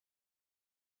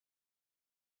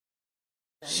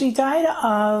She died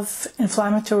of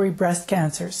inflammatory breast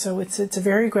cancer, so it's a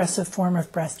very aggressive form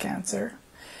of breast cancer.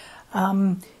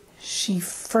 She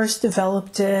first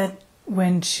developed it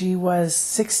when she was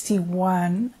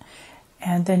 61,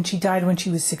 and then she died when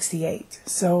she was 68.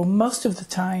 So most of the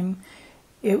time,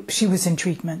 she was in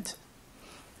treatment.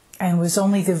 And it was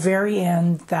only the very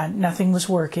end that nothing was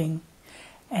working.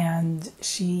 And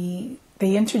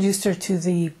they introduced her to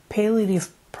the palliative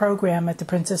program at the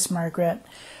Princess Margaret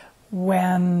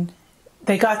when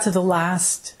they got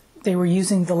to they were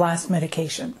using the last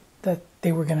medication that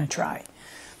they were going to try.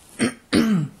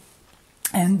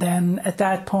 And then at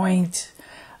that point,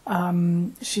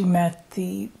 she met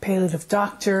the palliative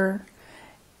doctor,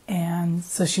 and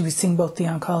so she was seeing both the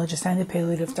oncologist and the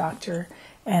palliative doctor,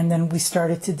 and then we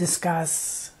started to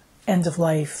discuss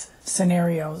end-of-life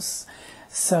scenarios.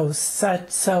 So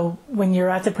when you're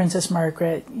at the Princess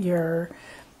Margaret, you're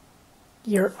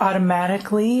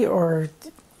automatically, or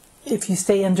if you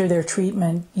stay under their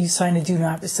treatment, you sign a do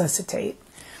not resuscitate.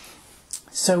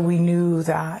 So we knew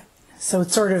that. So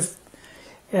it sort of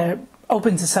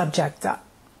opens the subject up.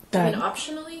 And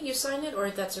optionally you sign it, or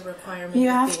that's a requirement? You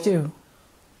have to.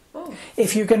 Oh.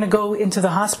 If you're going to go into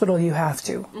the hospital, you have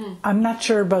to. I'm not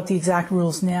sure about the exact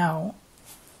rules now,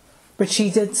 but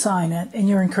she did sign it, and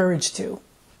you're encouraged to.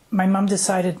 My mom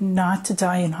decided not to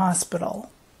die in hospital.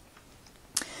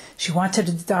 She wanted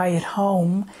to die at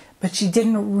home, but she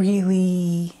didn't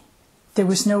really, there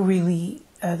was no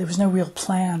real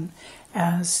plan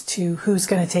as to who's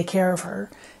going to take care of her.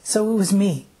 So it was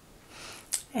me.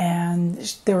 And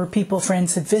there were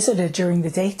friends that visited during the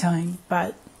daytime,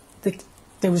 but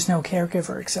there was no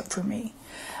caregiver except for me.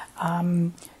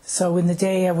 So in the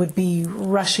day I would be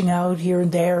rushing out here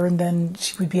and there, and then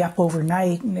she would be up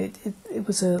overnight, and it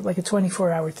was like a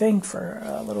 24-hour thing for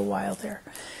a little while there.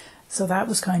 So that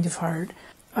was kind of hard.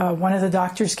 One of the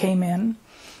doctors came in,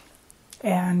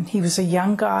 and he was a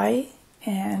young guy,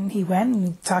 and he went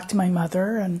and talked to my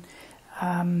mother, and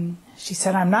she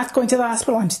said, "I'm not going to the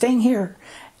hospital, I'm staying here."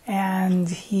 And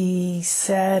he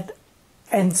said,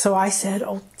 and so I said,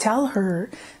 "Oh, tell her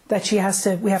that we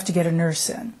have to get a nurse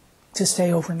in to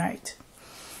stay overnight."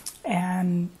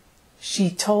 And he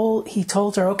told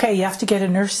her, "Okay, you have to get a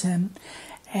nurse in."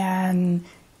 And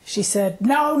she said,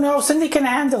 no, Cindy can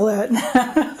handle it.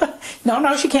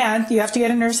 No, she can't. You have to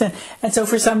get a nurse in. And so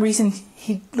for some reason,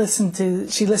 she listened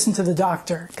to the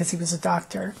doctor, because he was a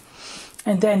doctor.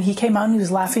 And then he came out and he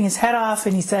was laughing his head off,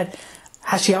 and he said,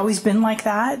 "Has she always been like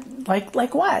that?"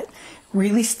 Like what?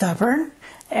 Really stubborn?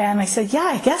 And I said,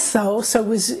 "Yeah, I guess so." So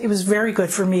it was very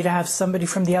good for me to have somebody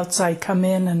from the outside come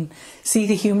in and see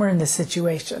the humor in the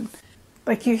situation.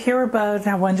 Like, you hear about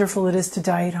how wonderful it is to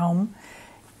die at home.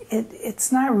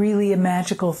 It's not really a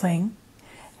magical thing,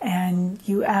 and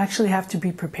you actually have to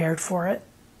be prepared for it,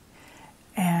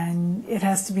 and it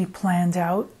has to be planned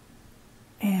out.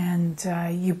 And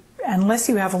unless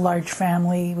you have a large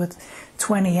family with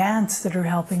 20 aunts that are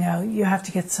helping out, you have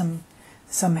to get some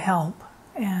help,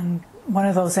 and one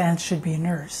of those aunts should be a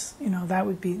nurse.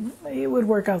 It would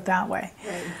work out that way.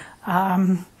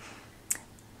 Right.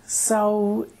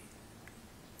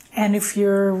 And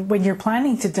when you're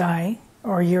planning to die,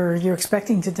 or you're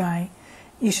expecting to die,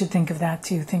 you should think of that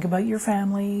too. Think about your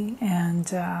family and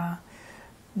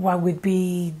what would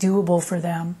be doable for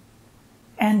them.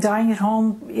 And dying at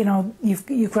home,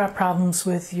 you've got problems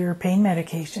with your pain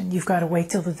medication. You've got to wait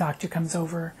till the doctor comes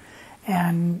over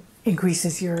and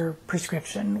increases your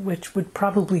prescription, which would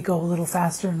probably go a little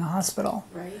faster in the hospital.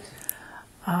 Right.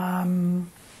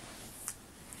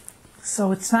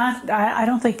 So it's not, I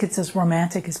don't think it's as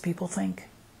romantic as people think.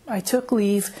 I took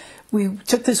leave. We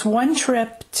took this one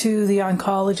trip to the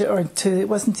oncologist, it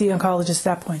wasn't the oncologist at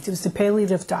that point, it was the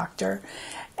palliative doctor,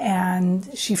 and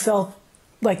she felt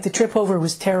like the trip over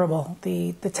was terrible.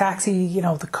 The taxi,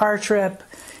 the car trip,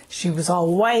 she was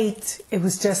all white. It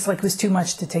was just like it was too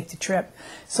much to take the trip.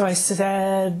 So I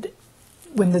said,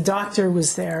 when the doctor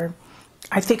was there,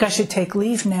 "I think I should take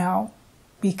leave now,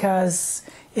 because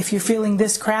if you're feeling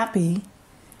this crappy,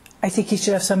 I think you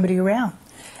should have somebody around."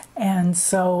 And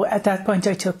so at that point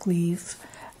I took leave.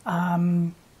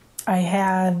 I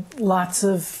had lots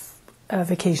of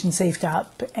vacation saved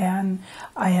up, and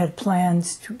I had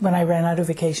planned when I ran out of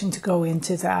vacation to go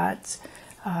into that.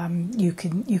 You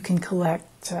can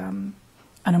collect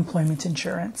unemployment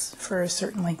insurance for a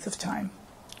certain length of time.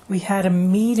 We had a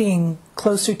meeting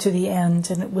closer to the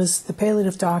end, and it was the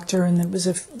palliative doctor, and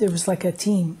there was like a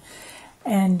team.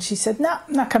 And she said, "No,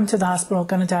 I'm not coming to the hospital,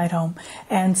 going to die at home."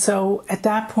 And so at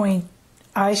that point,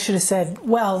 I should have said,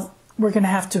 "Well, we're going to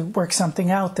have to work something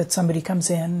out, that somebody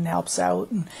comes in and helps out,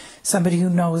 and somebody who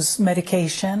knows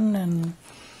medication."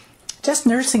 Just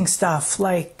nursing stuff,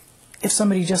 like if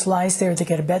somebody just lies there, they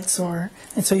get a bed sore,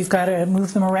 and so you've got to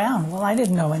move them around. Well, I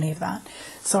didn't know any of that.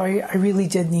 So I really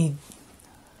did need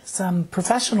some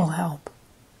professional help.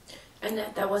 And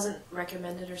that wasn't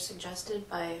recommended or suggested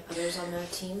by others on the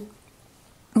team?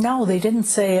 No, they didn't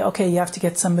say, okay, you have to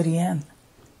get somebody in.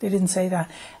 They didn't say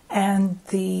that. And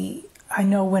I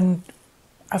know when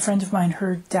a friend of mine,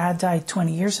 her dad died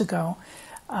 20 years ago,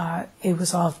 it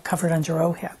was all covered under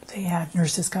OHIP. They had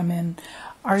nurses come in.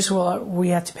 Ours, we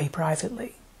had to pay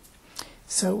privately.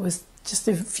 So it was just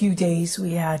a few days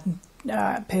we had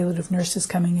palliative nurses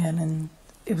coming in, and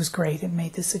it was great. It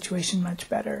made the situation much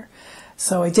better.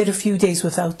 So I did a few days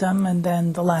without them, and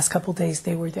then the last couple of days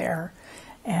they were there.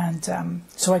 And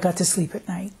so I got to sleep at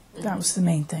night. That was the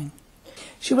main thing.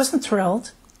 She wasn't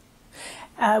thrilled.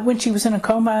 When she was in a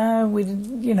coma,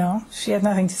 she had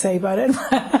nothing to say about it.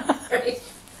 Right.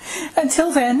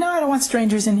 Until then, no, I don't want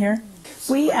strangers in here.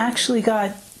 We actually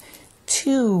got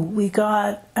two. We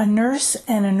got a nurse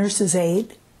and a nurse's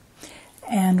aide,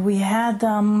 and we had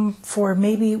them for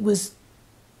maybe it was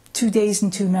 2 days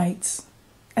and 2 nights,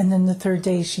 and then the third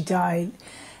day she died.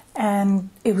 And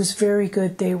it was very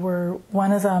good. They were,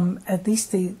 one of them, at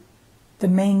least the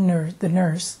main nurse, the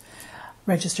nurse,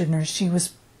 registered nurse, she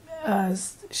was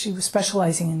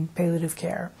specializing in palliative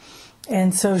care,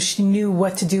 and so she knew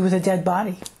what to do with a dead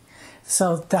body.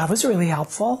 So that was really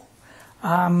helpful.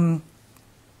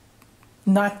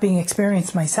 Not being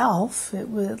experienced myself,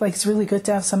 it's really good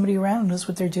to have somebody around who knows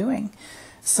what they're doing.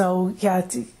 So yeah,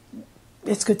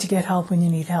 it's good to get help when you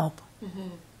need help. Mm-hmm.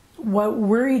 What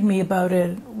worried me about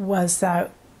it was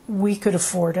that we could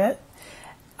afford it,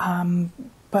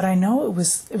 but I know it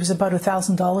was about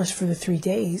 $1,000 for the 3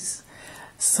 days.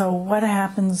 So what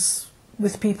happens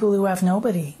with people who have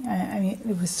nobody? I mean,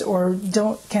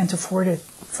 can't afford it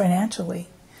financially.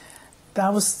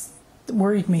 That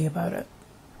worried me about it.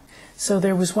 So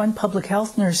there was one public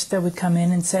health nurse that would come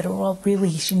in and said, "Oh, well, really,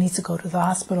 she needs to go to the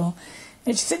hospital."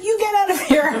 And she said, "You get out of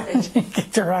here." And she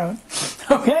kicked her out.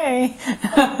 Okay.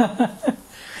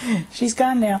 She's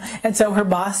gone now. And so her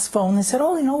boss phoned and said,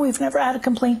 "Oh, we've never had a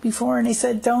complaint before." And he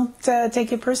said, "Don't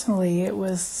take it personally.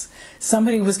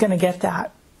 Somebody was going to get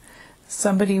that.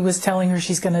 Somebody was telling her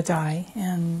she's going to die."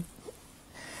 And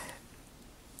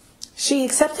she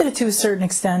accepted it to a certain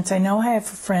extent. I know I have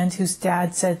a friend whose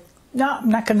dad said, "No, I'm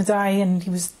not going to die." And he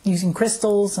was using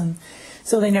crystals. And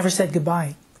so they never said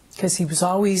goodbye, because he was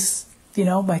always,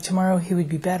 by tomorrow he would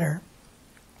be better.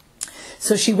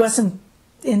 So she wasn't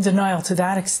in denial to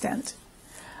that extent.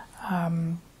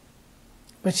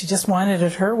 But she just wanted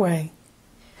it her way.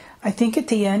 I think at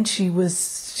the end she was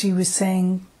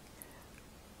saying,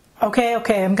 okay,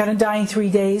 I'm going to die in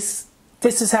 3 days.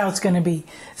 This is how it's going to be.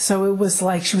 So it was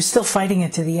like she was still fighting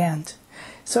it to the end.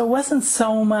 So it wasn't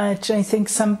so much, I think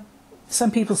some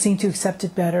people seem to accept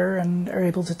it better and are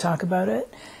able to talk about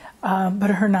it,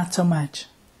 but her not so much.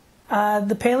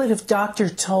 The palliative doctor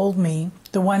told me,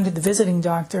 the visiting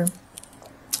doctor,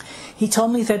 he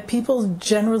told me that people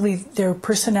generally, their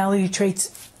personality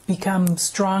traits become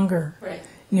stronger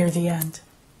near the end.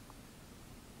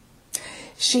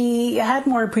 She had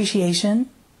more appreciation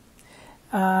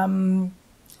for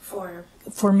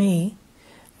me,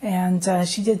 and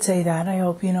she did say that. "I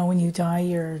hope, when you die,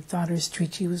 your daughters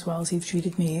treat you as well as you've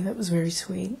treated me." That was very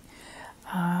sweet.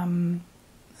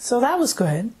 So that was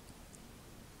good.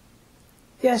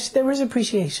 Yes, there was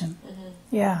appreciation. Mm-hmm.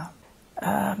 Yeah.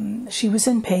 She was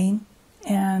in pain,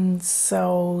 and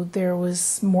so there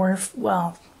was more,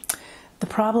 the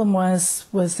problem was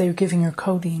they were giving her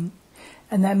codeine,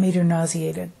 and that made her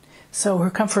nauseated. So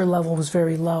her comfort level was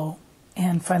very low.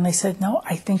 And finally said, "No,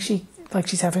 I think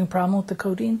she's having a problem with the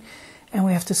codeine, and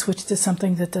we have to switch to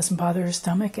something that doesn't bother her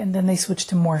stomach." And then they switched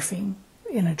to morphine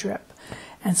in a drip.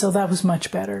 And so that was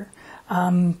much better.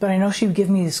 But I know she would give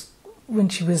me this when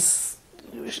she was,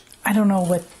 I don't know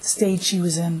what stage she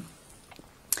was in,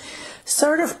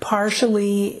 sort of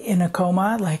partially in a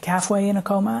coma, like halfway in a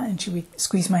coma, and she would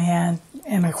squeeze my hand,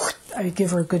 and I would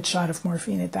give her a good shot of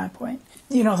morphine at that point.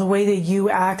 The way that you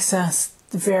access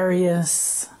the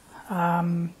various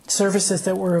services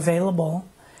that were available,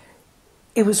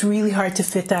 it was really hard to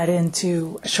fit that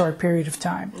into a short period of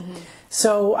time. Mm-hmm.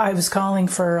 So I was calling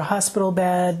for a hospital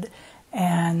bed,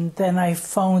 and then I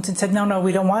phoned and said, no,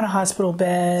 we don't want a hospital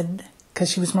bed, because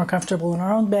she was more comfortable in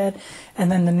her own bed. And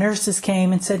then the nurses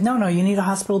came and said, no, you need a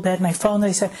hospital bed. And I phoned and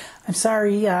I said, "I'm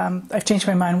sorry, I've changed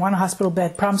my mind, want a hospital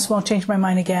bed, promise won't change my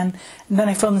mind again." And then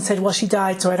I phoned and said, "Well, she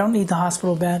died, so I don't need the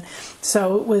hospital bed."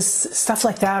 So it was stuff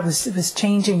like that. It was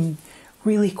changing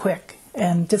really quick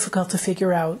and difficult to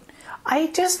figure out. I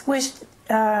just wished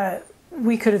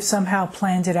we could have somehow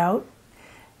planned it out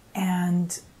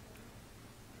and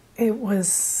it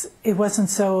wasn't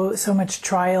so much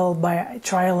trial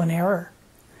and error,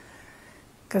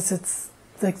 because it's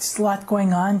like there's a lot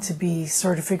going on to be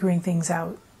sort of figuring things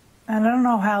out. And I don't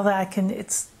know how that can,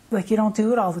 it's like you don't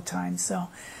do it all the time, so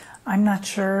I'm not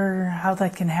sure how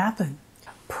that can happen.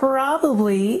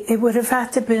 Probably it would have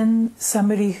had to been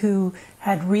somebody who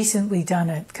had recently done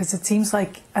it, because it seems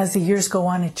like as the years go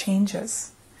on it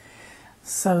changes.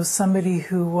 So somebody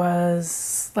who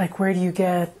was like, where do you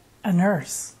get a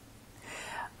nurse?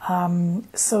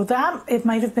 So that it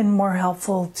might have been more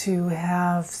helpful to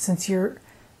have, since you're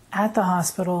at the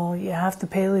hospital, you have the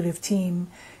palliative team,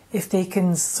 if they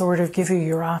can sort of give you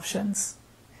your options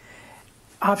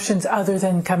other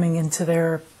than coming into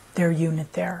their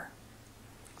unit there.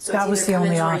 So that was the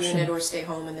only option. Unit or stay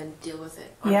home and then deal with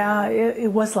it. Yeah,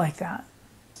 it was like that.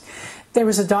 There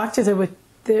was a doctor that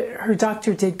her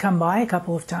doctor did come by a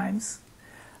couple of times,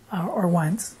 or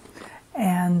once,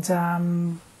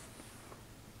 and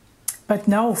but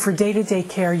no, for day-to-day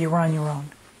care, you were on your own.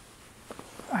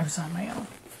 I was on my own.